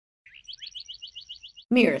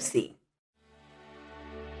Miracy.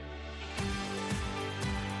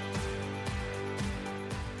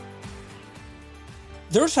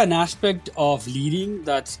 There's an aspect of leading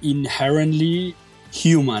that's inherently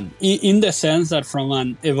human, in the sense that from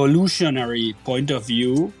an evolutionary point of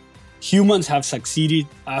view, humans have succeeded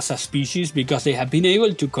as a species because they have been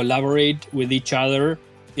able to collaborate with each other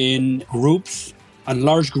in groups and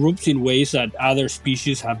large groups in ways that other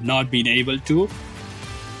species have not been able to.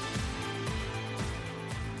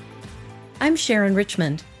 I'm Sharon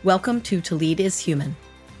Richmond. Welcome to Lead is Human.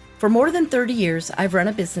 For more than 30 years, I've run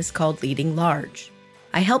a business called Leading Large.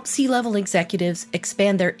 I help C-level executives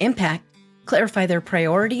expand their impact, clarify their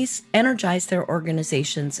priorities, energize their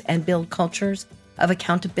organizations, and build cultures of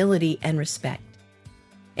accountability and respect.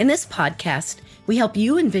 In this podcast, we help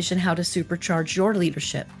you envision how to supercharge your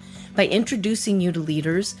leadership by introducing you to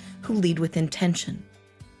leaders who lead with intention.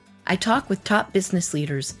 I talk with top business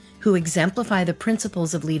leaders who exemplify the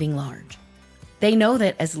principles of leading large. They know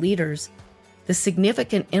that as leaders, the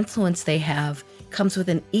significant influence they have comes with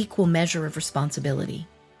an equal measure of responsibility.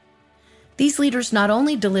 These leaders not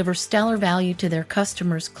only deliver stellar value to their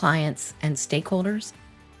customers, clients, and stakeholders,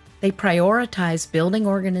 they prioritize building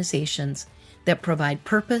organizations that provide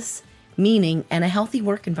purpose, meaning, and a healthy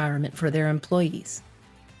work environment for their employees.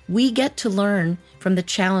 We get to learn from the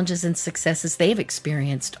challenges and successes they've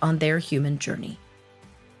experienced on their human journey.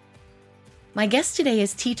 My guest today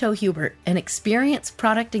is Tito Hubert, an experienced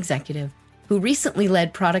product executive who recently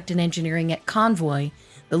led product and engineering at Convoy,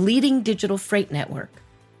 the leading digital freight network,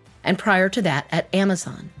 and prior to that at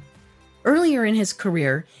Amazon. Earlier in his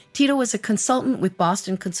career, Tito was a consultant with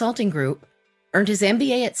Boston Consulting Group, earned his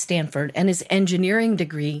MBA at Stanford and his engineering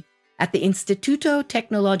degree at the Instituto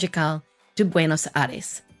Tecnológico de Buenos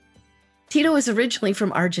Aires. Tito is originally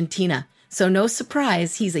from Argentina, so no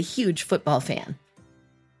surprise he's a huge football fan.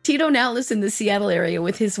 Tito now lives in the Seattle area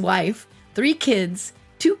with his wife, 3 kids,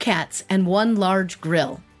 2 cats, and 1 large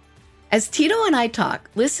grill. As Tito and I talk,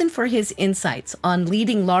 listen for his insights on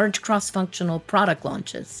leading large cross-functional product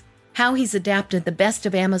launches, how he's adapted the best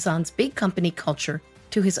of Amazon's big company culture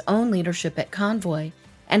to his own leadership at Convoy,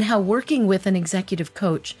 and how working with an executive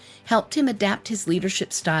coach helped him adapt his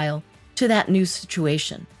leadership style to that new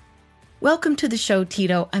situation. Welcome to the show,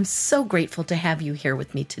 Tito. I'm so grateful to have you here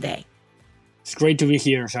with me today. It's great to be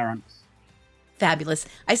here, Sharon. Fabulous.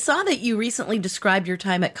 I saw that you recently described your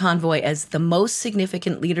time at Convoy as the most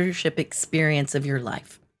significant leadership experience of your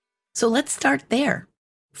life. So let's start there.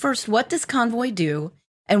 First, what does Convoy do,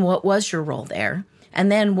 and what was your role there?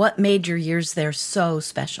 And then what made your years there so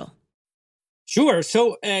special? Sure.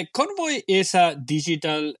 So Convoy is a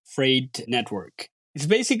digital freight network. It's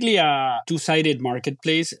basically a two-sided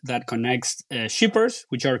marketplace that connects shippers,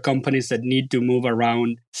 which are companies that need to move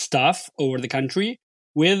around stuff over the country,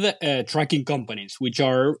 with trucking companies, which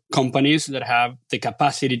are companies that have the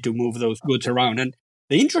capacity to move those goods around. And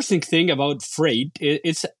the interesting thing about freight,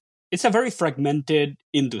 it's a very fragmented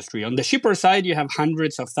industry. On the shipper side, you have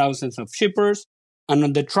hundreds of thousands of shippers. And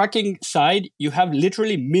on the trucking side, you have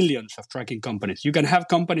literally millions of trucking companies. You can have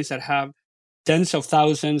companies that have tens of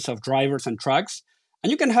thousands of drivers and trucks. And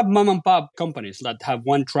you can have mom and pop companies that have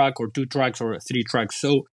 1 truck or 2 trucks or 3 trucks.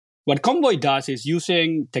 So what Convoy does is,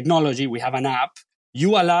 using technology, we have an app.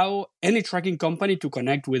 You allow any trucking company to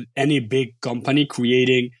connect with any big company,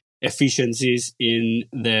 creating efficiencies in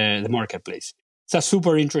the marketplace. It's a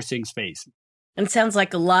super interesting space. And it sounds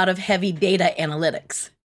like a lot of heavy data analytics.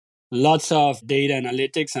 Lots of data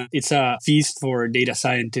analytics, and it's a feast for data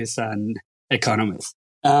scientists and economists.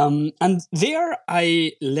 And there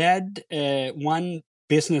I led one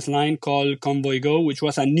business line called Convoy Go, which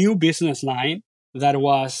was a new business line that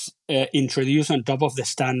was introduced on top of the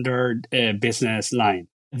standard business line.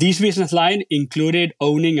 This business line included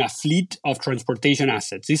owning a fleet of transportation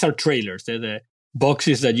assets. These are trailers. They're the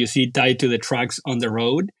boxes that you see tied to the trucks on the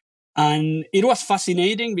road. And it was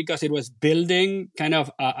fascinating because it was building kind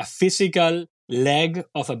of a physical leg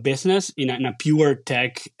of a business in a pure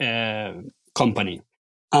tech company.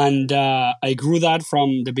 And I grew that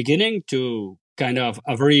from the beginning to kind of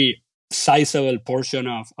a very sizable portion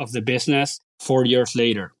of the business 4 years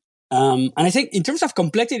later. And I think in terms of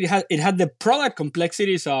complexity, it had the product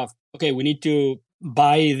complexities of, okay, we need to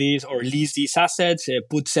buy these or lease these assets,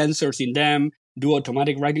 put sensors in them, do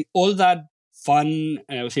automatic writing, all that fun,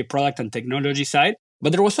 I would say, product and technology side.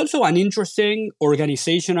 But there was also an interesting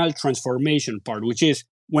organizational transformation part, which is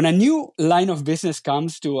when a new line of business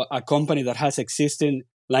comes to a company that has existing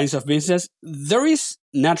lines of business, there is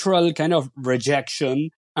natural kind of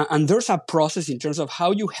rejection. And there's a process in terms of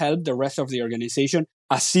how you help the rest of the organization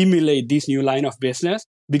assimilate this new line of business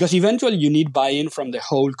because eventually you need buy-in from the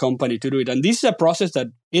whole company to do it. And this is a process that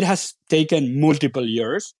it has taken multiple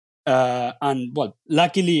years. And well,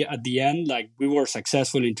 luckily at the end, like we were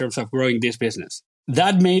successful in terms of growing this business.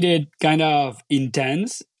 That made it kind of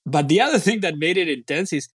intense. But the other thing that made it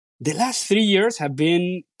intense is the last 3 years have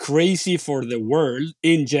been crazy for the world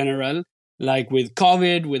in general, like with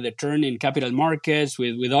COVID, with the turn in capital markets,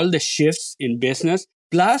 with all the shifts in business,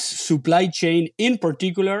 plus supply chain in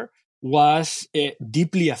particular was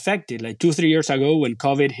deeply affected. Like 2-3 years ago when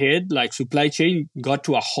COVID hit, like supply chain got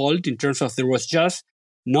to a halt in terms of there was just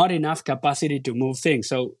not enough capacity to move things.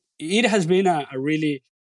 So it has been a really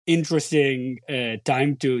interesting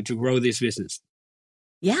time to grow this business.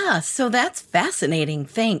 Yeah, so that's fascinating.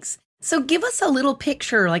 Thanks. So give us a little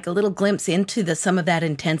picture, like a little glimpse into some of that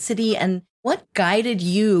intensity and what guided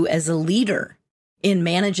you as a leader in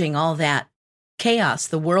managing all that chaos,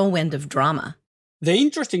 the whirlwind of drama. The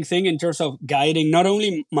interesting thing in terms of guiding not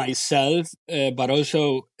only myself, but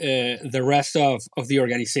also the rest of the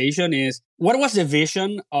organization is what was the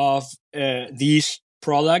vision of this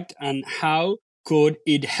product and how could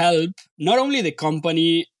it help not only the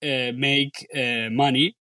company make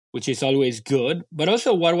money, which is always good, but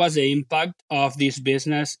also what was the impact of this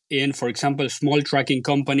business in, for example, small trucking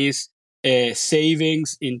companies,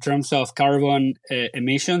 savings in terms of carbon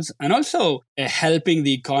emissions, and also helping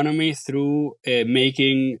the economy through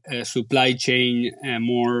making supply chain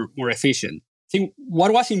more efficient. I think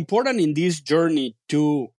what was important in this journey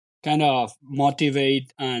to kind of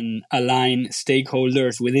motivate and align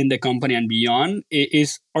stakeholders within the company and beyond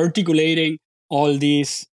is articulating all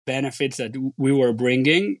these benefits that we were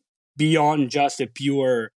bringing beyond just a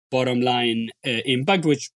pure bottom line impact,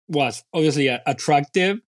 which was obviously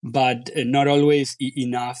attractive, but not always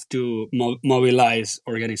enough to mobilize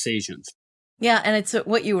organizations. Yeah, and it's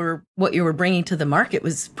what you were bringing to the market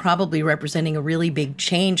was probably representing a really big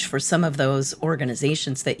change for some of those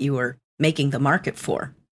organizations that you were making the market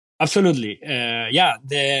for. Absolutely.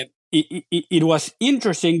 It was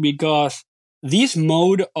interesting because this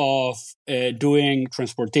mode of doing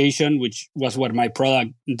transportation, which was what my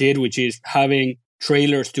product did, which is having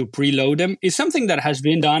trailers to preload them, is something that has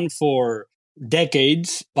been done for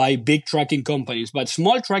decades by big trucking companies. But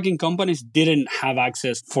small trucking companies didn't have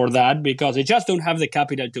access for that because they just don't have the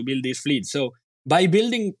capital to build these fleets. So by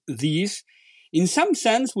building these, in some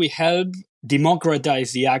sense, we help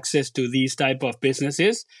democratize the access to these type of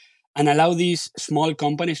businesses and allow these small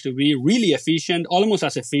companies to be really efficient, almost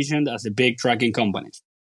as efficient as the big trucking companies.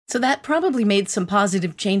 So that probably made some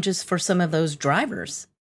positive changes for some of those drivers.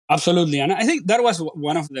 Absolutely. And I think that was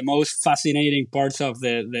one of the most fascinating parts of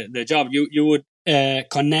the job. You would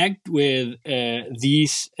connect with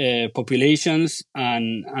these populations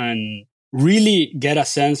and really get a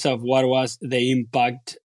sense of what was the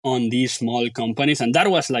impact on these small companies. And that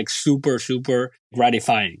was like super, super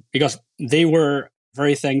gratifying because they were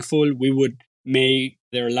very thankful. We would make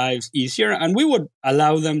their lives easier and we would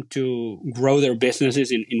allow them to grow their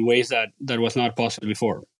businesses in ways that was not possible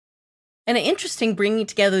before. And interesting bringing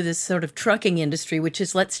together this sort of trucking industry, which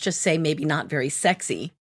is, let's just say, maybe not very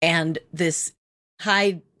sexy, and this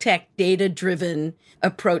high-tech, data-driven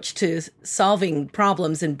approach to solving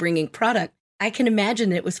problems and bringing product. I can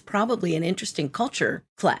imagine it was probably an interesting culture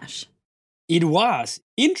clash. It was.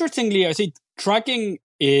 Interestingly, I think trucking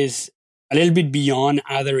is a little bit beyond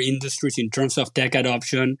other industries in terms of tech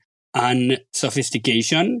adoption and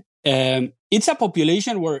sophistication. It's a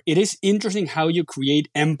population where it is interesting how you create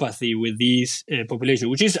empathy with these population,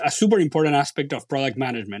 which is a super important aspect of product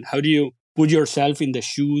management. How do you put yourself in the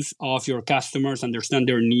shoes of your customers, understand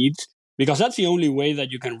their needs? Because that's the only way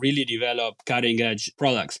that you can really develop cutting edge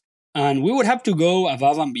products. And we would have to go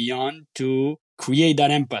above and beyond to create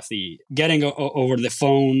that empathy, getting over the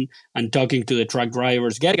phone and talking to the truck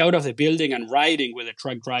drivers, getting out of the building and riding with the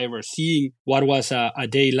truck drivers, seeing what was a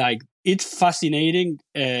day like. It's fascinating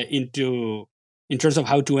in terms of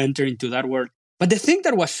how to enter into that world. But the thing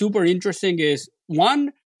that was super interesting is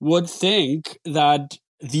one would think that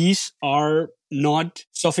these are not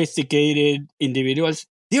sophisticated individuals.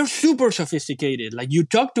 They're super sophisticated. Like you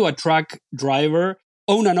talk to a truck driver,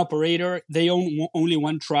 own an operator, they own only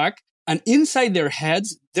one truck. And inside their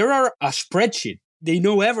heads, there are a spreadsheet. They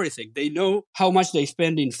know everything. They know how much they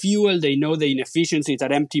spend in fuel. They know the inefficiencies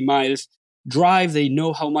at empty miles drive. They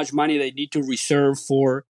know how much money they need to reserve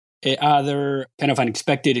for other kind of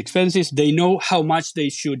unexpected expenses. They know how much they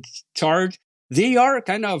should charge. They are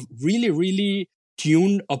kind of really, really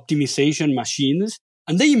tuned optimization machines.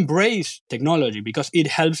 And they embrace technology because it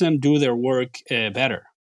helps them do their work better.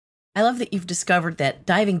 I love that you've discovered that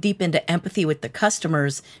diving deep into empathy with the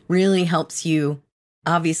customers really helps you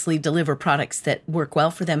obviously deliver products that work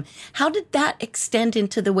well for them. How did that extend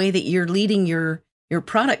into the way that you're leading your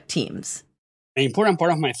product teams? An important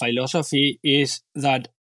part of my philosophy is that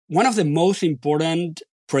one of the most important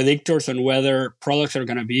predictors on whether products are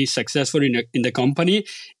going to be successful in the company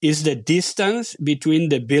is the distance between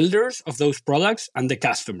the builders of those products and the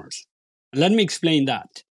customers. Let me explain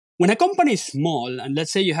that. When a company is small, and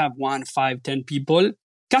let's say you have 1, 5, 10 people,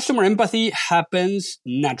 customer empathy happens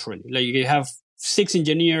naturally. Like you have 6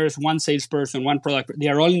 engineers, 1 salesperson, 1 product. They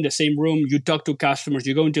are all in the same room. You talk to customers,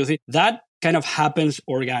 you go into the that kind of happens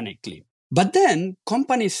organically. But then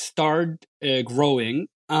companies start growing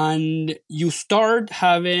and you start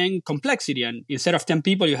having complexity. And instead of 10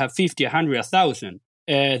 people, you have 50, 100, 1,000.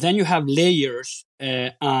 Then you have layers.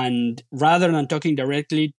 And rather than talking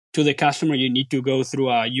directly to the customer, you need to go through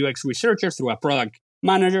a UX researcher, through a product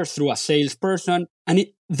manager, through a salesperson. And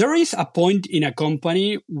there is a point in a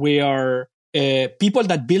company where people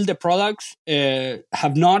that build the products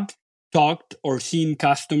have not talked or seen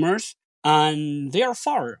customers, and they are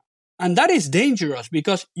far. And that is dangerous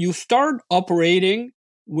because you start operating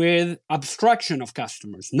with abstraction of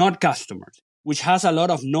customers, not customers, which has a lot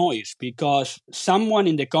of noise because someone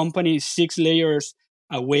in the company 6 layers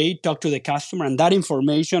away talk to the customer, and that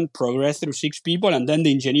information progresses through 6 people, and then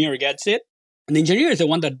the engineer gets it. And the engineer is the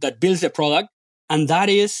one that builds the product, and that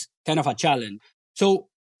is kind of a challenge. So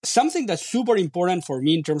something that's super important for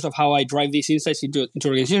me in terms of how I drive these insights into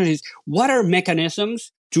organizations is what are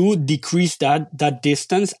mechanisms to decrease that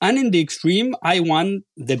distance. And in the extreme, I want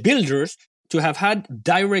the builders to have had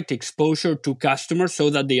direct exposure to customers so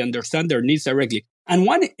that they understand their needs directly. And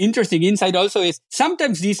one interesting insight also is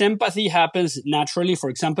sometimes this empathy happens naturally, for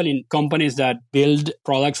example, in companies that build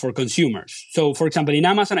products for consumers. So, for example, in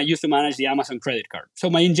Amazon, I used to manage the Amazon credit card. So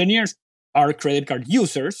my engineers are credit card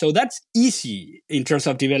users. So that's easy in terms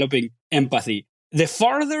of developing empathy. The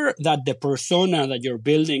farther that the persona that you're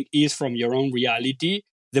building is from your own reality,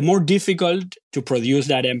 the more difficult to produce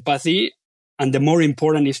that empathy. And the more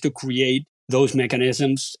important is to create those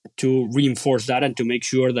mechanisms to reinforce that and to make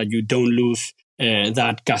sure that you don't lose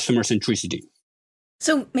that customer centricity.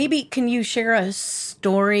 So maybe can you share a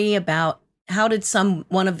story about how did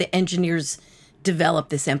one of the engineers develop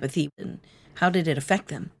this empathy and how did it affect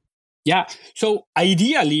them? Yeah. So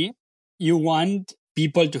ideally, you want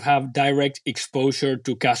people to have direct exposure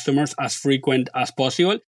to customers as frequent as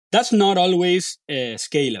possible. That's not always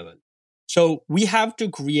scalable. So we have to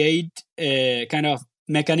create kind of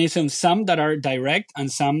mechanisms, some that are direct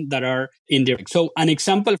and some that are indirect. So an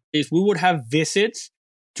example is we would have visits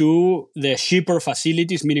to the shipper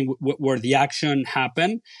facilities, meaning where the action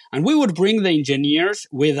happened. And we would bring the engineers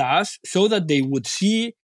with us so that they would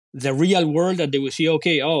see the real world, that they would see,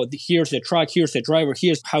 okay, oh, here's the truck, here's the driver,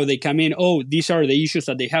 here's how they come in. Oh, these are the issues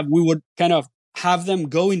that they have. We would kind of have them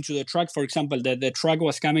go into the truck. For example, that the truck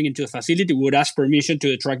was coming into the facility. We would ask permission to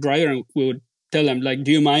the truck driver and we would tell them, like,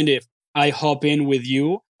 do you mind if I hop in with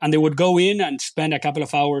you? And they would go in and spend a couple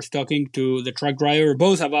of hours talking to the truck driver,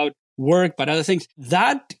 both about work, but other things.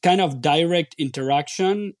 That kind of direct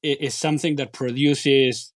interaction is something that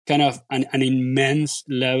produces kind of an immense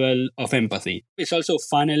level of empathy. It's also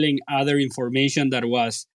funneling other information that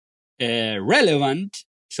was relevant.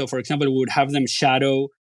 So, for example, we would have them shadow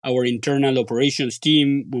our internal operations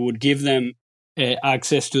team. We would give them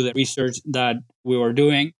access to the research that we were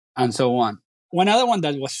doing and so on. One other one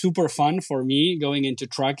that was super fun for me going into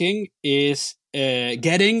trucking is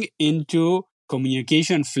getting into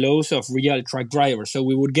communication flows of real truck drivers. So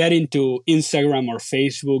we would get into Instagram or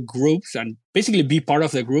Facebook groups and basically be part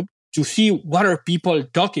of the group to see what are people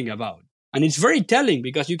talking about. And it's very telling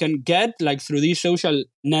because you can get, like, through these social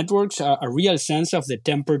networks, a real sense of the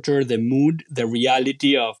temperature, the mood, the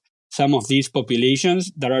reality of some of these populations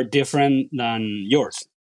that are different than yours.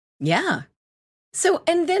 Yeah. So,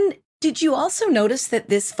 and then did you also notice that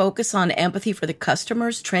this focus on empathy for the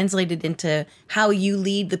customers translated into how you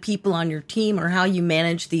lead the people on your team or how you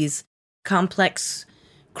manage these complex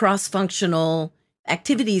cross-functional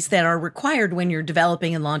activities that are required when you're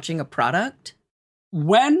developing and launching a product?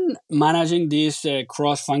 When managing these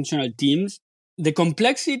cross-functional teams, the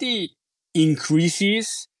complexity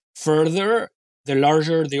increases further the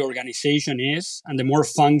larger the organization is and the more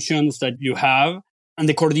functions that you have. And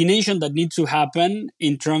the coordination that needs to happen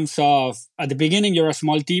in terms of, at the beginning, you're a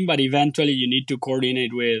small team, but eventually you need to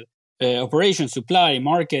coordinate with operations, supply,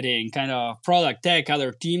 marketing, kind of product, tech,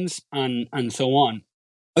 other teams, and so on.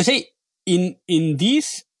 I would say in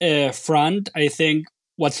this front, I think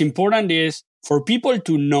what's important is for people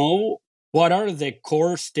to know what are the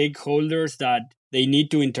core stakeholders that they need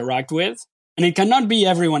to interact with. And it cannot be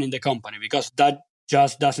everyone in the company because that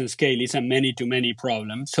just doesn't scale. It's a many-to-many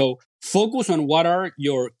problem. So focus on what are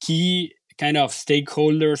your key kind of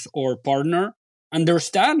stakeholders or partner.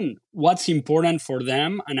 Understand what's important for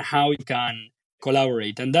them and how you can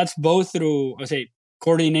collaborate. And that's both through,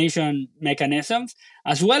 coordination mechanisms,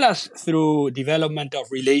 as well as through development of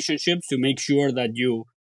relationships to make sure that you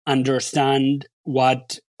understand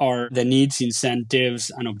what are the needs, incentives,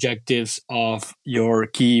 and objectives of your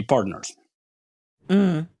key partners.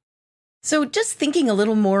 So just thinking a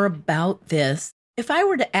little more about this, if I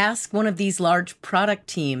were to ask one of these large product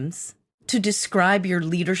teams to describe your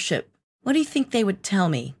leadership, what do you think they would tell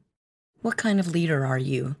me? What kind of leader are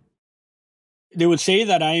you? They would say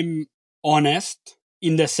that I'm honest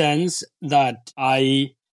in the sense that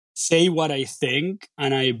I say what I think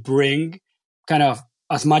and I bring kind of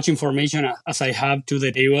as much information as I have to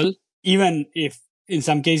the table, even if in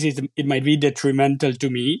some cases it might be detrimental to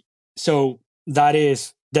me. So that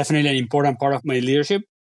is definitely an important part of my leadership.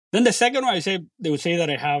 Then the second one, they would say that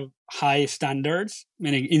I have high standards,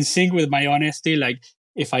 meaning in sync with my honesty. Like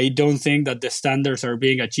if I don't think that the standards are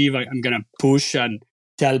being achieved, I'm going to push and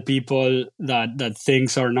tell people that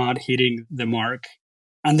things are not hitting the mark.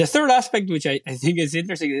 And the third aspect, which I think is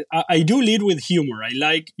interesting, I do lead with humor. I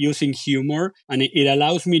like using humor, and it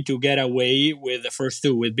allows me to get away with the first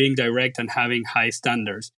two, with being direct and having high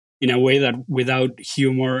standards, in a way that without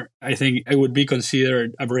humor, I think I would be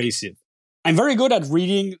considered abrasive. I'm very good at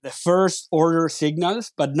reading the first order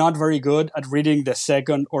signals, but not very good at reading the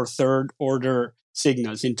second or third order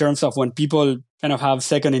signals in terms of when people kind of have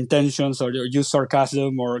second intentions or use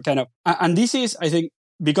sarcasm or kind of, and this is, I think,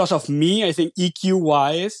 because of me, I think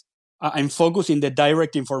EQ-wise, I'm focused in the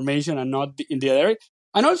direct information and not in the other.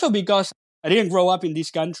 And also because I didn't grow up in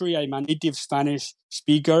this country, I'm a native Spanish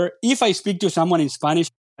speaker. If I speak to someone in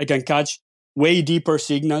Spanish, I can catch way deeper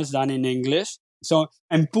signals than in English. So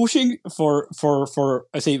I'm pushing for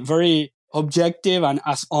very objective and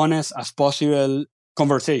as honest as possible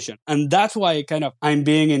conversation. And that's why I'm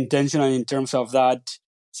being intentional in terms of that,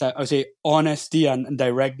 honesty and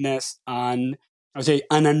directness and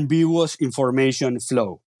unambiguous information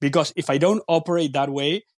flow. Because if I don't operate that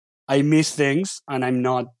way, I miss things and I'm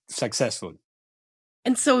not successful.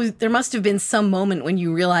 And so there must have been some moment when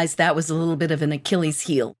you realized that was a little bit of an Achilles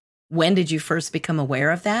heel. When did you first become aware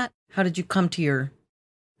of that? How did you come to your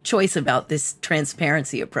choice about this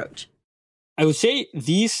transparency approach? I would say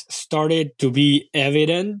these started to be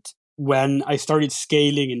evident when I started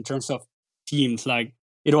scaling in terms of teams. Like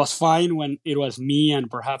it was fine when it was me and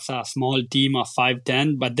perhaps a small team of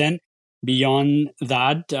 5-10, but then beyond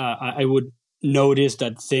that, I would notice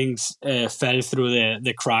that things fell through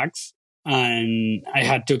the cracks, and I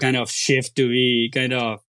had to kind of shift to be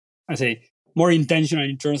more intentional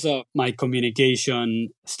in terms of my communication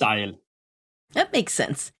style. That makes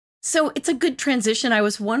sense. So it's a good transition. I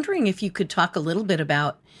was wondering if you could talk a little bit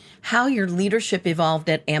about how your leadership evolved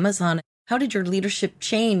at Amazon. How did your leadership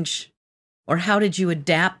change, or how did you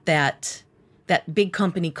adapt that big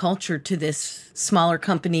company culture to this smaller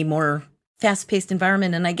company, more fast-paced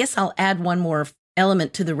environment? And I guess I'll add one more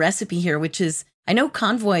element to the recipe here, which is I know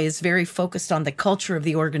Convoy is very focused on the culture of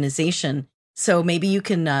the organization. So maybe you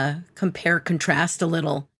can compare, contrast a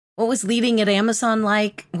little. What was leading at Amazon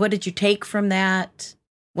like? What did you take from that?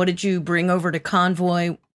 What did you bring over to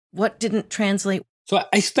Convoy? What didn't translate? So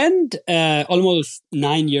I spent almost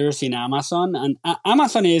 9 years in Amazon, and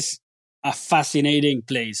Amazon is a fascinating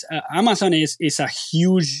place. Amazon is a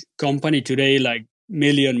huge company today, like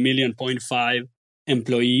 1.5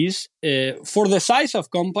 employees. For the size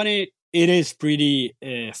of company, it is pretty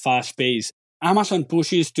fast-paced. Amazon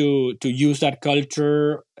pushes to use that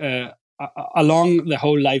culture along the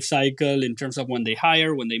whole life cycle in terms of when they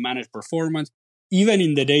hire, when they manage performance. Even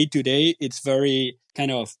in the day-to-day, it's very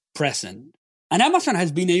kind of present. And Amazon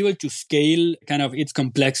has been able to scale kind of its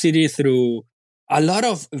complexity through a lot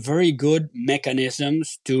of very good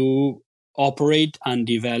mechanisms to operate and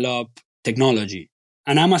develop technology.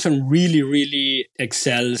 And Amazon really, really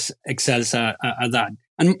excels at that.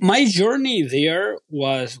 And my journey there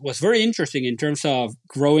was very interesting in terms of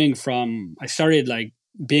growing from, I started like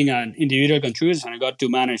being an individual contributor and I got to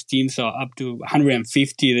manage teams up to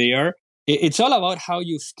 150 there. It's all about how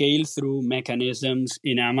you scale through mechanisms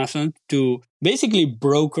in Amazon to basically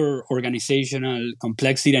broker organizational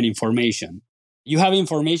complexity and information. You have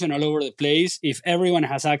information all over the place. If everyone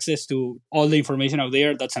has access to all the information out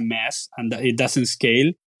there, that's a mess and it doesn't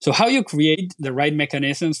scale. So how you create the right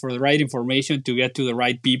mechanisms for the right information to get to the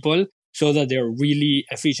right people so that they're really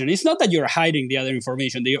efficient. It's not that you're hiding the other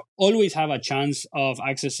information. They always have a chance of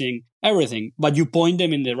accessing everything, but you point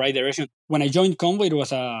them in the right direction. When I joined Convoy, it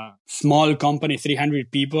was a small company,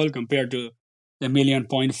 300 people compared to the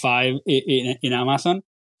 1.5 million in Amazon.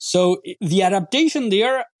 So the adaptation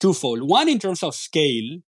there, twofold. One, in terms of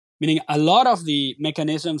scale, meaning a lot of the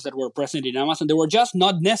mechanisms that were present in Amazon, they were just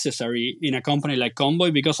not necessary in a company like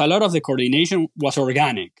Convoy because a lot of the coordination was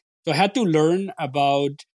organic. So I had to learn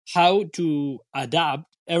about how to adapt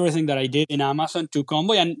everything that I did in Amazon to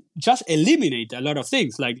Convoy and just eliminate a lot of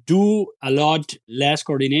things, like do a lot less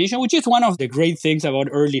coordination, which is one of the great things about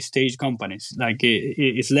early stage companies. Like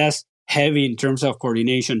it's less heavy in terms of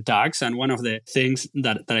coordination tasks, and one of the things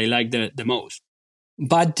that I like the most.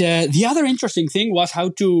 But the other interesting thing was how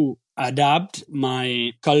to adapt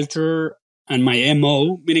my culture and my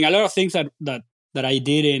MO, meaning a lot of things that I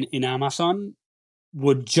did in Amazon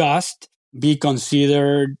would just be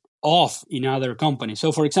considered off in other companies.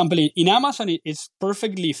 So, for example, in Amazon, it's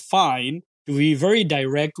perfectly fine to be very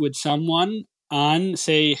direct with someone and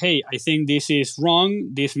say, hey, I think this is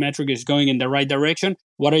wrong. This metric is going in the right direction.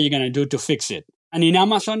 What are you going to do to fix it? And in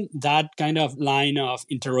Amazon, that kind of line of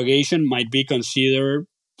interrogation might be considered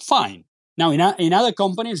fine. Now, in other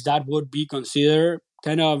companies, that would be considered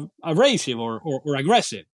kind of abrasive or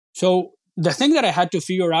aggressive. So the thing that I had to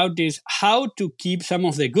figure out is how to keep some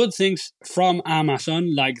of the good things from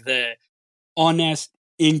Amazon, like the honest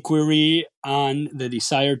inquiry and the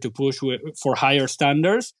desire to push for higher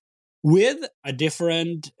standards, with a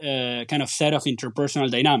different kind of set of interpersonal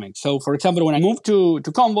dynamics. So, for example, when I moved to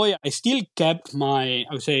Convoy, I still kept my,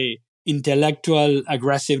 I would say, intellectual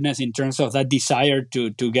aggressiveness in terms of that desire to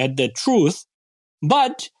get the truth,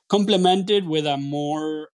 but complemented with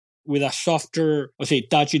a softer, I would say,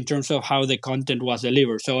 touch in terms of how the content was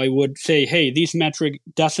delivered. So I would say, hey, this metric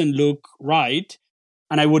doesn't look right,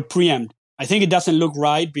 and I would preempt. I think it doesn't look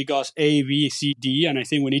right because A, B, C, D, and I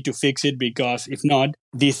think we need to fix it because if not,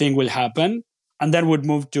 this thing will happen. And then would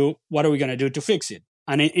move to what are we going to do to fix it?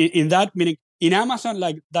 And in that, meaning in Amazon,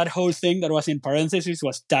 like that whole thing that was in parentheses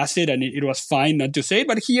was tacit and it was fine not to say it.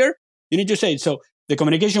 But here, you need to say it. So the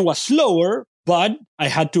communication was slower, but I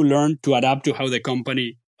had to learn to adapt to how the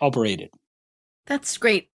company operated. That's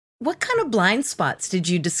great. What kind of blind spots did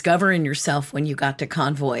you discover in yourself when you got to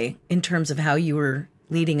Convoy in terms of how you were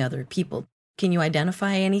leading other people? Can you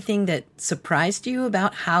identify anything that surprised you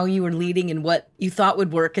about how you were leading and what you thought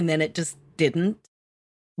would work and then it just didn't?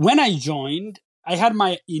 When I joined, I had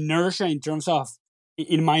my inertia in terms of,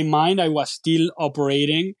 in my mind, I was still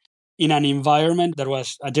operating in an environment that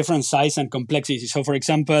was a different size and complexity. So, for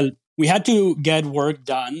example, we had to get work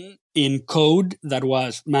done in code that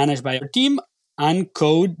was managed by our team and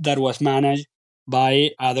code that was managed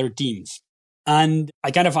by other teams. And I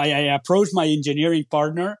approached my engineering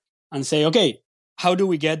partner and say, okay, how do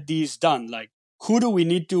we get this done? Like, who do we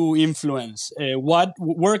need to influence?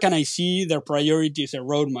 Where can I see their priorities, their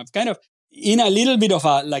roadmap? Kind of in a little bit of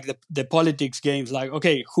the politics games, like,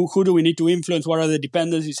 okay, who do we need to influence? What are the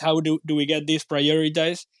dependencies? How do we get this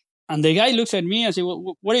prioritized? And the guy looks at me and says,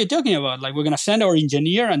 well, what are you talking about? Like, we're going to send our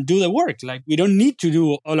engineer and do the work. Like, we don't need to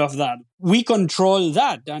do all of that. We control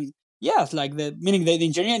that. And yes, like meaning the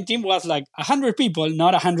engineering team was like 100 people,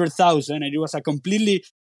 not 100,000. And it was a completely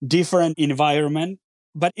different environment.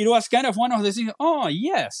 But it was kind of one of the things, oh,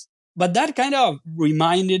 yes. But that kind of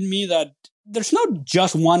reminded me that there's not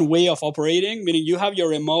just one way of operating, meaning you have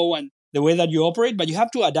your MO and the way that you operate, but you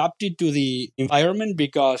have to adapt it to the environment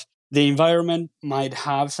because the environment might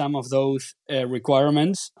have some of those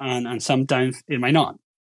requirements and sometimes it might not.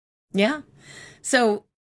 Yeah. So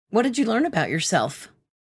what did you learn about yourself?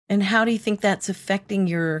 And how do you think that's affecting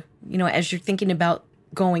your, as you're thinking about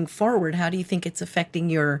going forward, how do you think it's affecting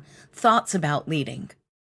your thoughts about leading?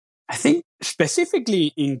 I think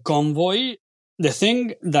specifically in Convoy, the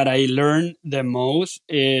thing that I learned the most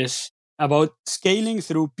is about scaling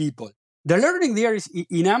through people. The learning there is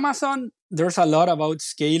in Amazon, there's a lot about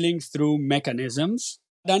scaling through mechanisms.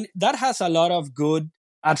 And that has a lot of good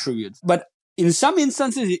attributes. But in some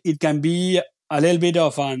instances, it can be a little bit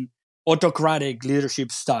of an autocratic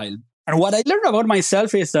leadership style. And what I learned about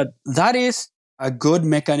myself is that is a good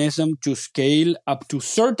mechanism to scale up to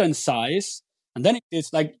certain size. And then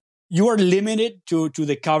it's like you are limited to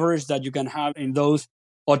the coverage that you can have in those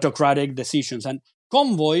autocratic decisions. And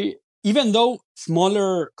Convoy, even though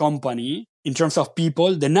smaller company in terms of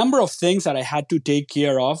people, the number of things that I had to take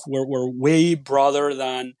care of were way broader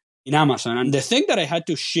than in Amazon. And the thing that I had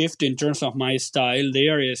to shift in terms of my style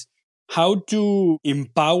there is how to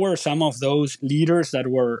empower some of those leaders that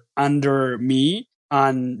were under me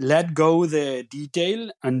and let go the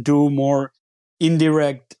detail and do more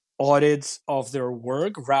indirect audits of their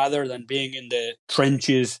work rather than being in the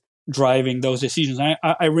trenches driving those decisions.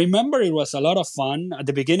 I remember it was a lot of fun. At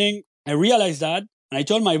the beginning, I realized that, and I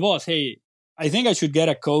told my boss, hey, I think I should get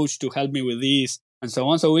a coach to help me with this and so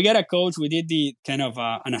on. So we get a coach. We did the kind of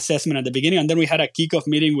an assessment at the beginning, and then we had a kickoff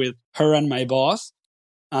meeting with her and my boss.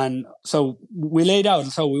 And so we laid out,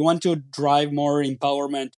 so we want to drive more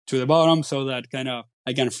empowerment to the bottom so that kind of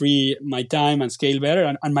I can free my time and scale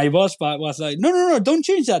better. And my boss was like, no, don't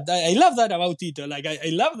change that. I love that about Tito. Like, I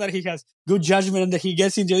love that he has good judgment and that he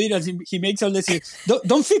gets into it and he makes all this.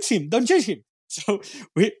 Don't fix him. Don't change him. So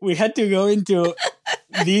we had to go into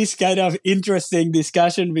this kind of interesting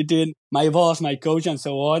discussion between my boss, my coach, and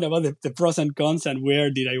so on about the pros and cons and where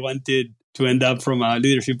did I want it to end up from a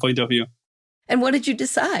leadership point of view. And what did you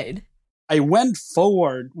decide? I went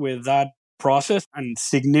forward with that process and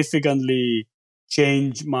significantly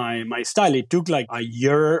changed my style. It took like a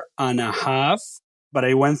year and a half, but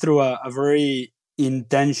I went through a very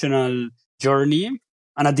intentional journey.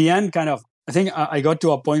 And at the end, kind of, I think I got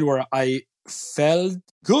to a point where I felt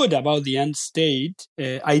good about the end state.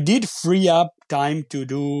 I did free up time to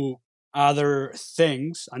do other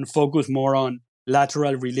things and focus more on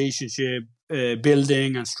lateral relationship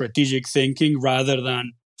building and strategic thinking rather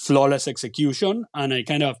than flawless execution. And I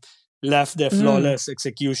kind of left the flawless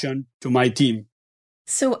execution to my team.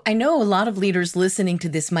 So I know a lot of leaders listening to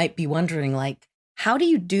this might be wondering, like, how do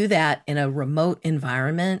you do that in a remote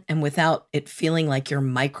environment and without it feeling like you're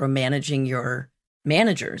micromanaging your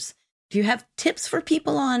managers? Do you have tips for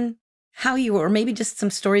people on how you, or maybe just some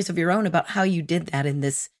stories of your own about how you did that in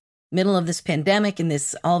this middle of this pandemic, in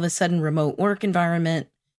this all of a sudden remote work environment?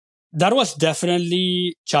 That was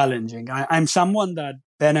definitely challenging. I'm someone that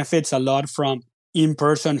benefits a lot from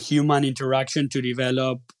in-person human interaction to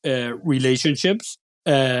develop relationships,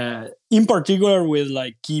 in particular with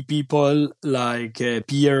like key people like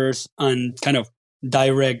peers and kind of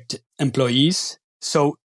direct employees.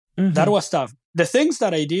 So that was tough. The things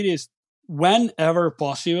that I did is whenever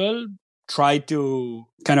possible, try to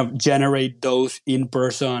kind of generate those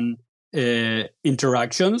in-person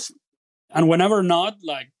interactions. And whenever not,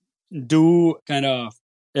 like do kind of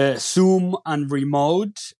Zoom and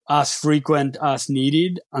remote as frequent as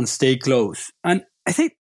needed and stay close. And I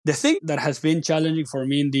think the thing that has been challenging for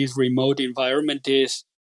me in this remote environment is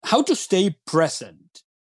how to stay present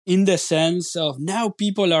in the sense of now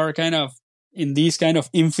people are kind of in this kind of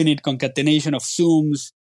infinite concatenation of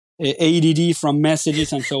Zooms, ADD from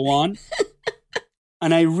messages and so on.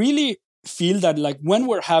 And I really feel that like when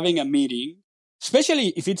we're having a meeting,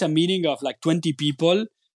 especially if it's a meeting of like 20 people,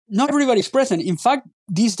 not everybody's present. In fact,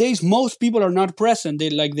 these days, most people are not present. They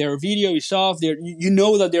like their video is off. You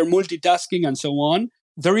know that they're multitasking and so on.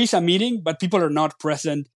 There is a meeting, but people are not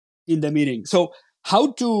present in the meeting. So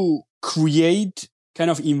how to create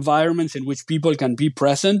kind of environments in which people can be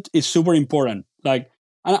present is super important. Like,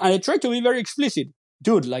 and I try to be very explicit.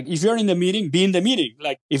 Dude, like if you're in the meeting, be in the meeting.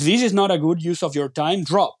 Like if this is not a good use of your time,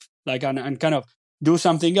 drop. Like and kind of do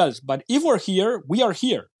something else. But if we're here, we are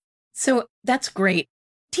here. So that's great.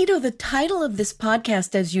 Tito, the title of this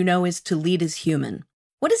podcast, as you know, is To Lead is Human.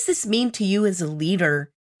 What does this mean to you as a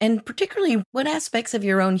leader? And particularly, what aspects of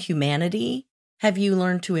your own humanity have you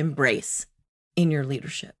learned to embrace in your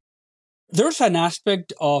leadership? There's an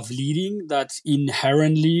aspect of leading that's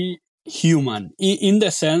inherently human, in the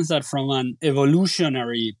sense that from an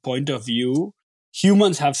evolutionary point of view,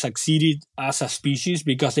 humans have succeeded as a species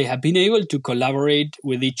because they have been able to collaborate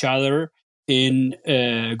with each other in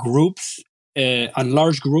groups, and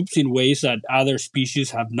large groups in ways that other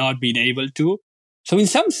species have not been able to. So in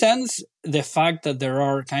some sense, the fact that there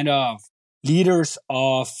are kind of leaders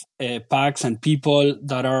of packs and people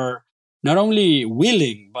that are not only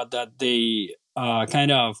willing, but that they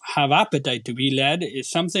kind of have appetite to be led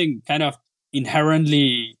is something kind of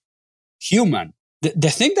inherently human.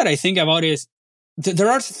 The thing that I think about is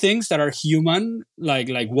there are things that are human, like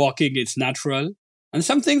walking, it's natural. And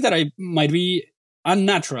some things that might be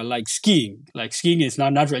unnatural, like skiing. Like skiing is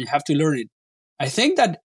not natural. You have to learn it. I think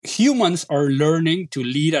that humans are learning to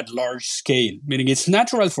lead at large scale, meaning it's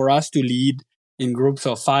natural for us to lead in groups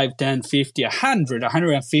of 5, 10, 50, 100,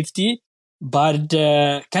 150. But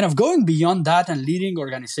kind of going beyond that and leading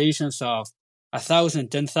organizations of 1,000,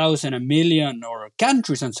 10,000, 1,000,000 or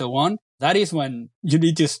countries and so on, that is when you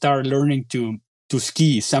need to start learning to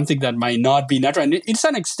ski, something that might not be natural. And it's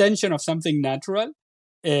an extension of something natural.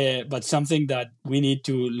 But something that we need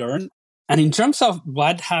to learn. And in terms of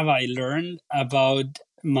what have I learned about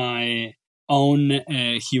my own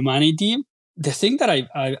humanity, the thing that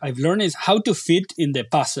I've learned is how to fit in the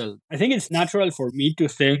puzzle. I think it's natural for me to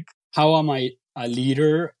think, how am I a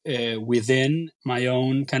leader within my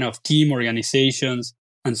own kind of team, organizations,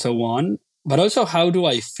 and so on? But also, how do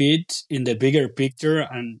I fit in the bigger picture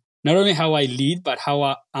and not only how I lead, but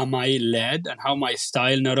how am I led, and how my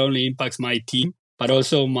style not only impacts my team, but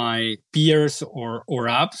also my peers or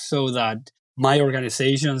apps, so that my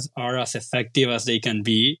organizations are as effective as they can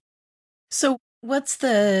be. So what's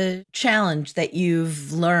the challenge that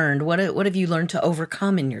you've learned? What have you learned to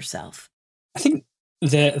overcome in yourself? I think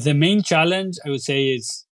the main challenge, I would say,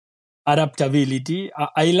 is adaptability.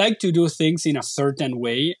 I like to do things in a certain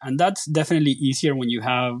way, and that's definitely easier when you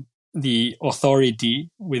have the authority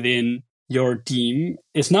within your team.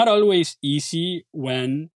 It's not always easy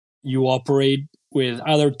when you operate with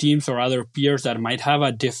other teams or other peers that might have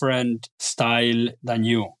a different style than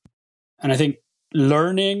you. And I think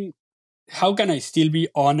learning how can I still be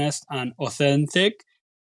honest and authentic,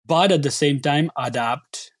 but at the same time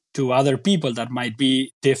adapt to other people that might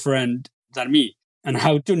be different than me, and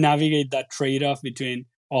how to navigate that trade-off between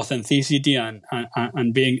authenticity and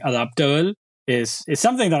being adaptable is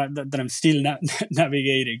something that I'm still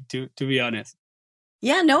navigating, to be honest.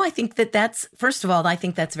 Yeah, no, I think that's, first of all, I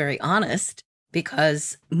think that's very honest,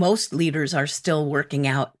 because most leaders are still working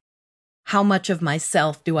out, how much of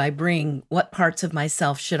myself do I bring? What parts of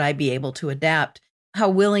myself should I be able to adapt? How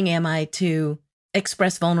willing am I to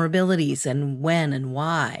express vulnerabilities, and when and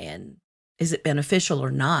why? And is it beneficial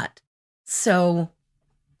or not? So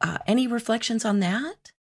any reflections on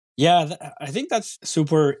that? Yeah, I think that's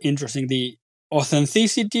super interesting. The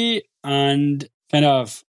authenticity and kind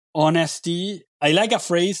of honesty. I like a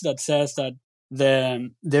phrase that says that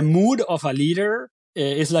the mood of a leader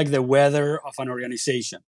is like the weather of an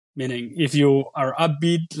organization. Meaning, if you are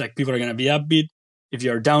upbeat, like, people are going to be upbeat. If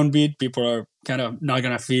you're downbeat, people are kind of not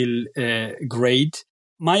going to feel great.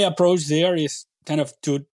 My approach there is kind of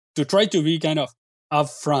to try to be kind of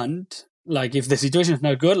upfront. Like, if the situation is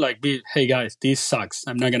not good, like, hey guys, this sucks.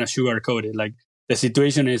 I'm not going to sugarcoat it. Like, the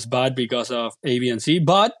situation is bad because of A, B, and C,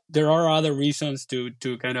 but there are other reasons to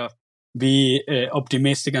kind of be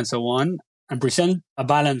optimistic and so on, and present a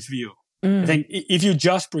balanced view. I think if you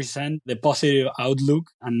just present the positive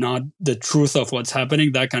outlook and not the truth of what's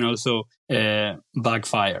happening, that can also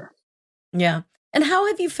backfire. Yeah. And how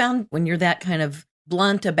have you found, when you're that kind of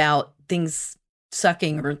blunt about things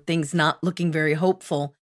sucking or things not looking very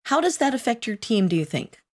hopeful, how does that affect your team, do you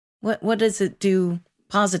think? What does it do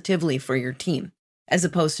positively for your team, as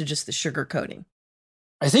opposed to just the sugarcoating?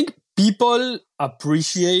 I think people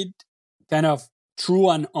appreciate kind of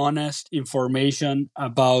true and honest information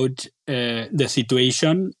about the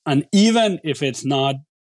situation. And even if it's not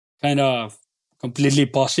kind of completely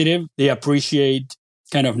positive, they appreciate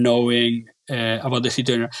kind of knowing about the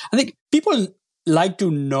situation. I think people like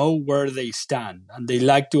to know where they stand, and they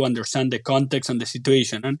like to understand the context and the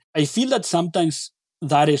situation. And I feel that sometimes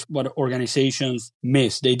that is what organizations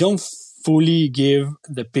miss. They don't fully give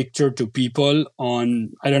the picture to people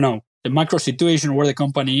on, I don't know, the macro situation, where the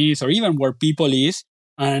company is, or even where people is.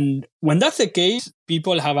 And when that's the case,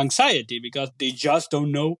 people have anxiety because they just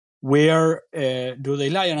don't know where do they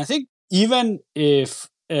lie. And I think even if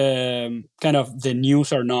kind of the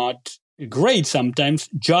news are not great, sometimes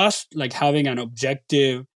just like having an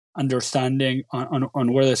objective understanding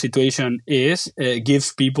on where the situation is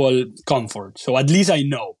gives people comfort. So at least I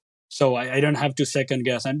know. So I don't have to second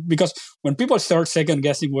guess. And because when people start second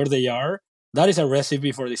guessing where they are, that is a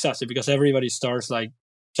recipe for disaster, because everybody starts like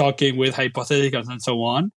talking with hypotheticals and so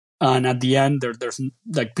on. And at the end, there's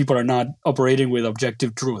like, people are not operating with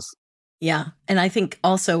objective truth. Yeah. And I think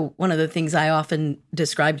also one of the things I often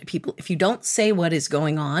describe to people, if you don't say what is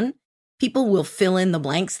going on, people will fill in the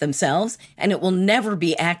blanks themselves, and it will never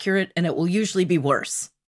be accurate, and it will usually be worse.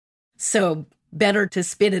 So better to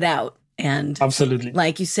spit it out. And absolutely,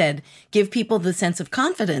 like you said, give people the sense of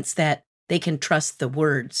confidence that they can trust the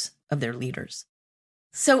words of their leaders.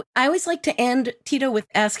 So I always like to end, Tito, with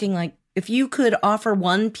asking, like, if you could offer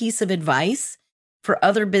one piece of advice for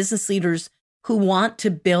other business leaders who want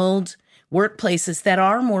to build workplaces that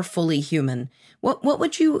are more fully human, what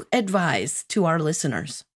would you advise to our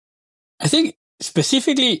listeners? I think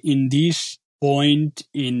specifically in this point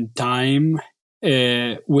in time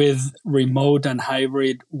with remote and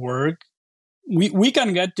hybrid work, we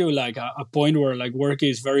can get to like a point where like work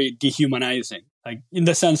is very dehumanizing, like in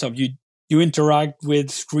the sense of you interact with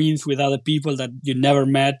screens with other people that you never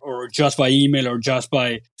met, or just by email or just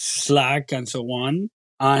by Slack and so on.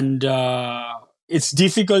 And it's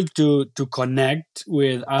difficult to connect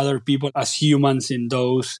with other people as humans in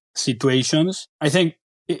those situations. I think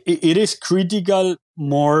it is critical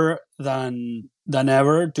more than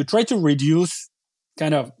ever to try to reduce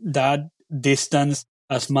kind of that distance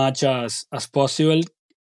as much as possible.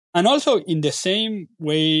 And also in the same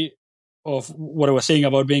way of what I was saying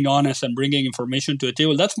about being honest and bringing information to the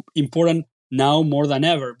table, that's important now more than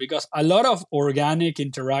ever, because a lot of organic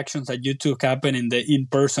interactions that you took happen in the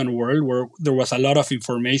in-person world where there was a lot of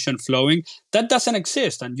information flowing, that doesn't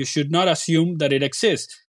exist, and you should not assume that it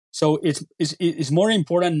exists. So it's more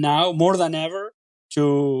important now, more than ever,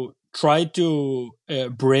 to try to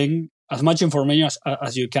bring as much information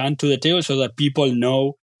as you can to the table so that people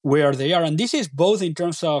know where they are. And this is both in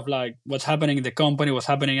terms of like what's happening in the company, what's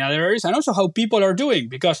happening in other areas, and also how people are doing.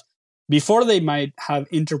 Because before they might have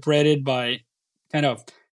interpreted by kind of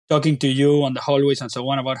talking to you on the hallways and so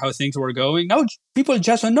on about how things were going. Now people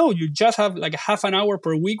just don't know. You just have like half an hour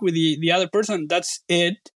per week with the other person. That's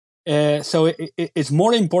it. So it's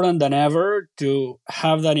more important than ever to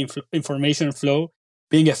have that information flow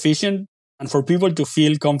being efficient and for people to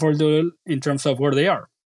feel comfortable in terms of where they are.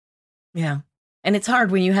 Yeah. And it's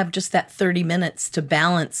hard when you have just that 30 minutes to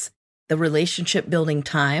balance the relationship building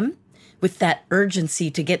time with that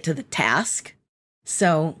urgency to get to the task.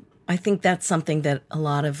 So I think that's something that a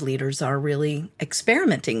lot of leaders are really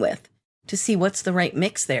experimenting with to see what's the right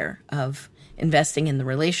mix there of investing in the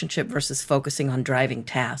relationship versus focusing on driving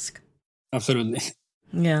task. Absolutely.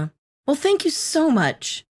 Yeah. Well, thank you so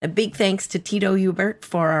much. A big thanks to Tito Hubert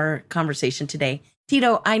for our conversation today.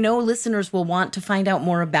 Tito, I know listeners will want to find out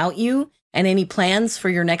more about you and any plans for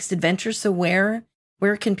your next adventure. So where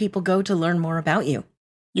can people go to learn more about you?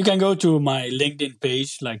 You can go to my LinkedIn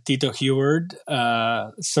page, like Tito Hubert,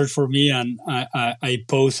 search for me, and I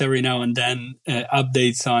post every now and then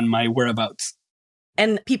updates on my whereabouts.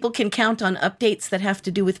 And people can count on updates that have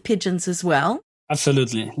to do with pigeons as well?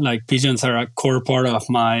 Absolutely. Like pigeons are a core part of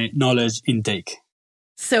my knowledge intake.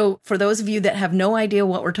 So for those of you that have no idea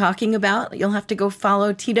what we're talking about, you'll have to go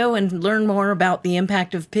follow Tito and learn more about the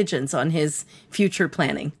impact of pigeons on his future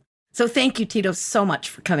planning. So thank you, Tito, so much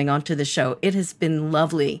for coming onto the show. It has been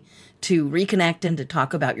lovely to reconnect and to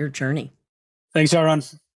talk about your journey. Thanks, Sharon.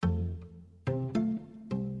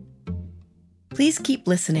 Please keep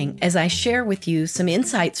listening as I share with you some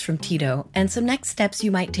insights from Tito and some next steps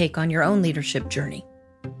you might take on your own leadership journey.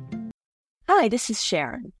 Hi, this is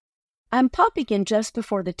Sharon. I'm popping in just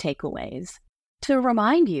before the takeaways to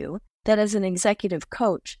remind you that as an executive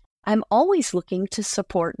coach, I'm always looking to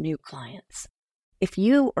support new clients. If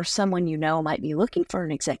you or someone you know might be looking for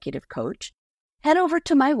an executive coach, head over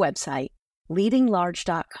to my website,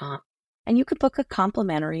 leadinglarge.com, and you can book a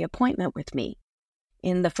complimentary appointment with me.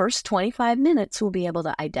 In the first 25 minutes, we'll be able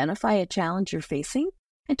to identify a challenge you're facing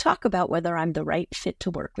and talk about whether I'm the right fit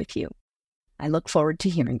to work with you. I look forward to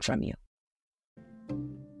hearing from you.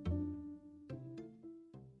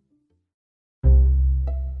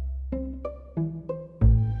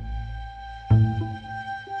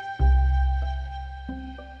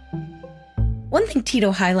 One thing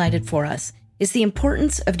Tito highlighted for us is the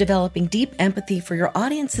importance of developing deep empathy for your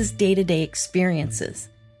audience's day-to-day experiences.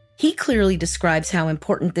 He clearly describes how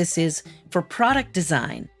important this is for product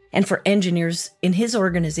design and for engineers in his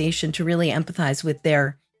organization to really empathize with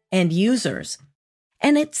their end users.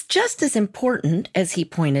 And it's just as important, as he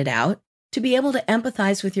pointed out, to be able to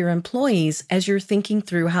empathize with your employees as you're thinking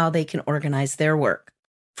through how they can organize their work.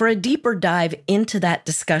 For a deeper dive into that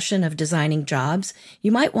discussion of designing jobs,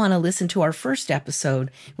 you might want to listen to our first episode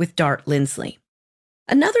with Dart Lindsley.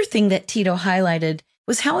 Another thing that Tito highlighted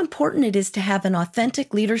was how important it is to have an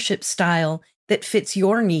authentic leadership style that fits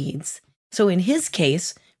your needs. So in his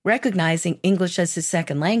case, recognizing English as his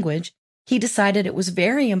second language, he decided it was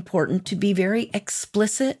very important to be very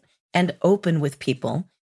explicit and open with people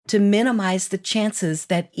to minimize the chances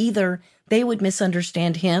that either they would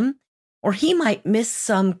misunderstand him or he might miss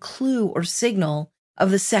some clue or signal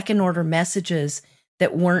of the second-order messages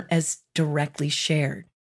that weren't as directly shared.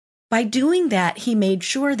 By doing that, he made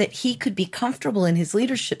sure that he could be comfortable in his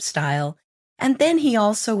leadership style, and then he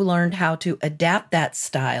also learned how to adapt that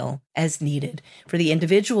style as needed for the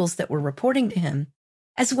individuals that were reporting to him,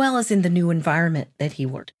 as well as in the new environment that he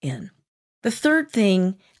worked in. The third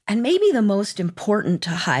thing, and maybe the most important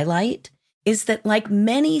to highlight, is that like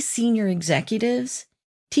many senior executives,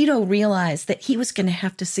 Tito realized that he was going to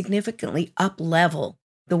have to significantly up-level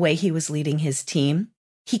the way he was leading his team.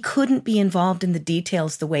 He couldn't be involved in the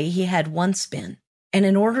details the way he had once been. And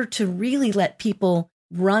in order to really let people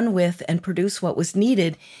run with and produce what was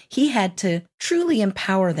needed, he had to truly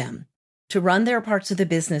empower them to run their parts of the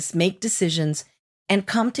business, make decisions, and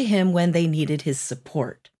come to him when they needed his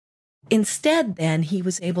support. Instead, then, he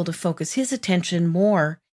was able to focus his attention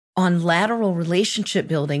more on lateral relationship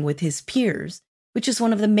building with his peers, which is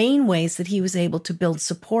one of the main ways that he was able to build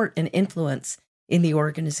support and influence in the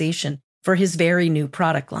organization for his very new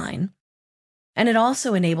product line. And it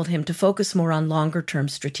also enabled him to focus more on longer-term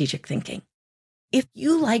strategic thinking. If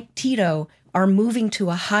you, like Tito, are moving to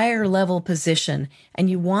a higher level position and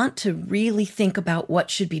you want to really think about what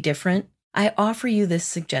should be different, I offer you this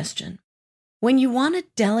suggestion. When you want to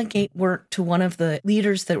delegate work to one of the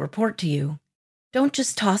leaders that report to you, don't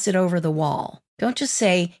just toss it over the wall. Don't just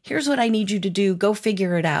say, here's what I need you to do, go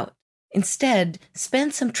figure it out. Instead,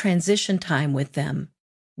 spend some transition time with them,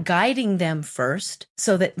 guiding them first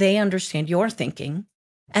so that they understand your thinking,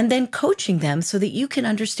 and then coaching them so that you can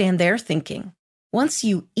understand their thinking. Once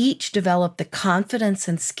you each develop the confidence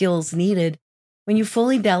and skills needed, when you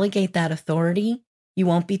fully delegate that authority, you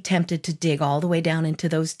won't be tempted to dig all the way down into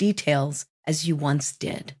those details as you once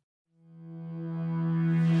did.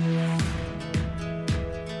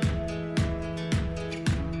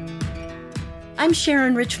 I'm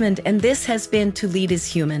Sharon Richmond, and this has been To Lead is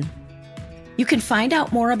Human. You can find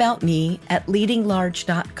out more about me at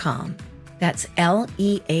leadinglarge.com. That's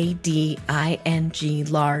LEADING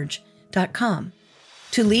large.com.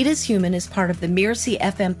 To Lead is Human is part of the Mirasee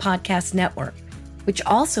FM podcast network, which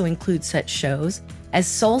also includes such shows as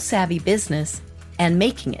Soul Savvy Business and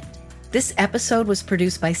Making It. This episode was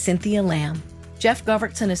produced by Cynthia Lamb. Jeff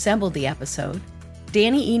Govertson assembled the episode.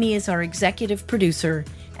 Danny Eni is our executive producer,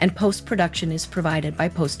 and post-production is provided by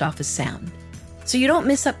Post Office Sound. So you don't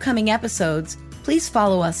miss upcoming episodes, please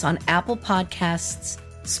follow us on Apple Podcasts,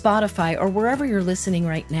 Spotify, or wherever you're listening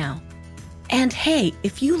right now. And hey,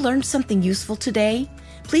 if you learned something useful today,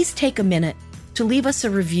 please take a minute to leave us a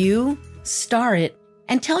review, star it,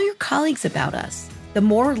 and tell your colleagues about us. The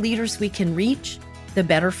more leaders we can reach, the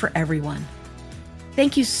better for everyone.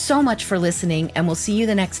 Thank you so much for listening, and we'll see you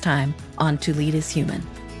the next time on To Lead is Human.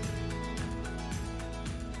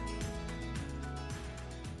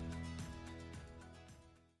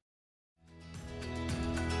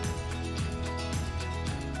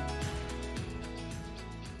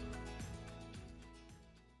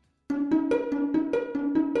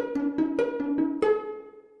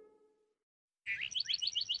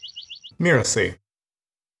 Mirasee.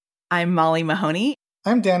 I'm Molly Mahoney.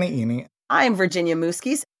 I'm Danny Eni. I'm Virginia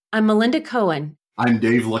Muskies. I'm Melinda Cohen. I'm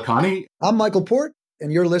Dave Lacani. I'm Michael Port,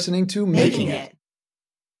 and you're listening to Making It.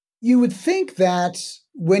 You would think that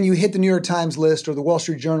when you hit the New York Times list or the Wall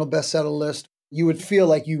Street Journal bestseller list, you would feel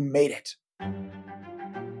like you made it.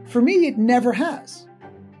 For me, it never has.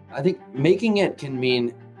 I think making it can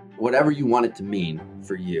mean whatever you want it to mean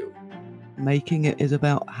for you. Making it is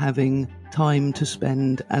about having time to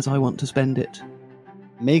spend as I want to spend it.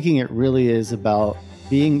 Making it really is about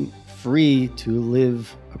being free to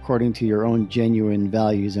live according to your own genuine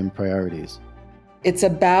values and priorities. It's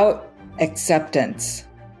about acceptance.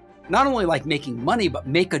 Not only like making money, but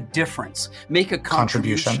make a difference, make a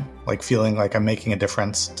contribution. Like feeling like I'm making a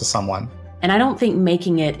difference to someone. And I don't think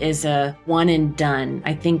making it is a one and done.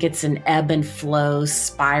 I think it's an ebb and flow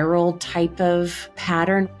spiral type of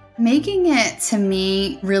pattern. Making it, to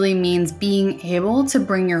me, really means being able to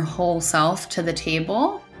bring your whole self to the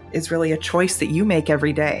table. It's really a choice that you make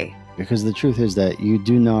every day. Because the truth is that you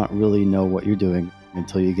do not really know what you're doing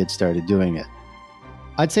until you get started doing it.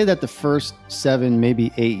 I'd say that the first 7,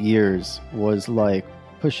 maybe 8 years was like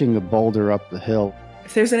pushing a boulder up the hill.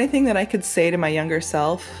 If there's anything that I could say to my younger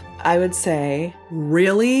self, I would say,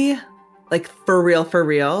 really, like for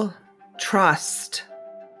real, trust.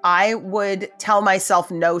 I would tell myself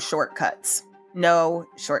no shortcuts. No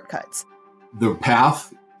shortcuts. The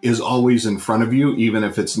path is always in front of you, even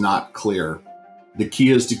if it's not clear. The key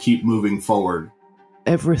is to keep moving forward.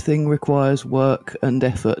 Everything requires work and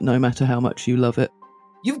effort, no matter how much you love it.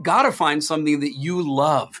 You've got to find something that you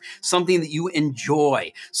love, something that you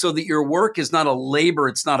enjoy, so that your work is not a labor,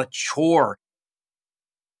 it's not a chore.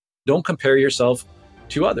 Don't compare yourself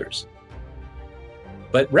to others.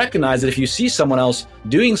 But recognize that if you see someone else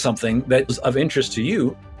doing something that is of interest to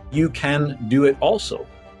you, you can do it also.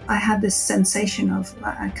 I had this sensation of,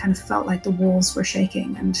 I kind of felt like the walls were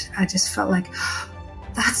shaking, and I just felt like,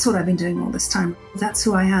 that's what I've been doing all this time. That's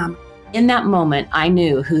who I am. In that moment, I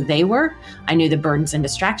knew who they were, I knew the burdens and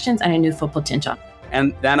distractions, and I knew full potential.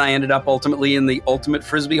 And then I ended up ultimately in the Ultimate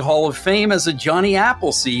Frisbee Hall of Fame as a Johnny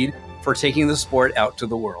Appleseed for taking the sport out to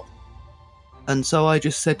the world. And so I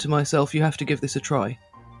just said to myself, you have to give this a try.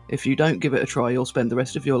 If you don't give it a try, you'll spend the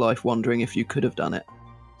rest of your life wondering if you could have done it.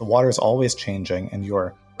 The water is always changing, and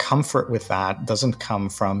your comfort with that doesn't come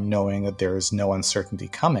from knowing that there is no uncertainty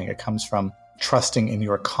coming. It comes from trusting in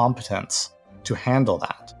your competence to handle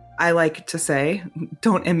that. I like to say,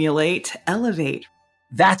 don't emulate, elevate.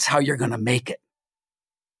 That's how you're going to make it.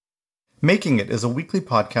 Making It is a weekly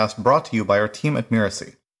podcast brought to you by our team at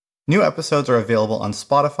Mirasee. New episodes are available on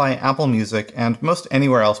Spotify, Apple Music, and most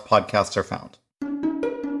anywhere else podcasts are found.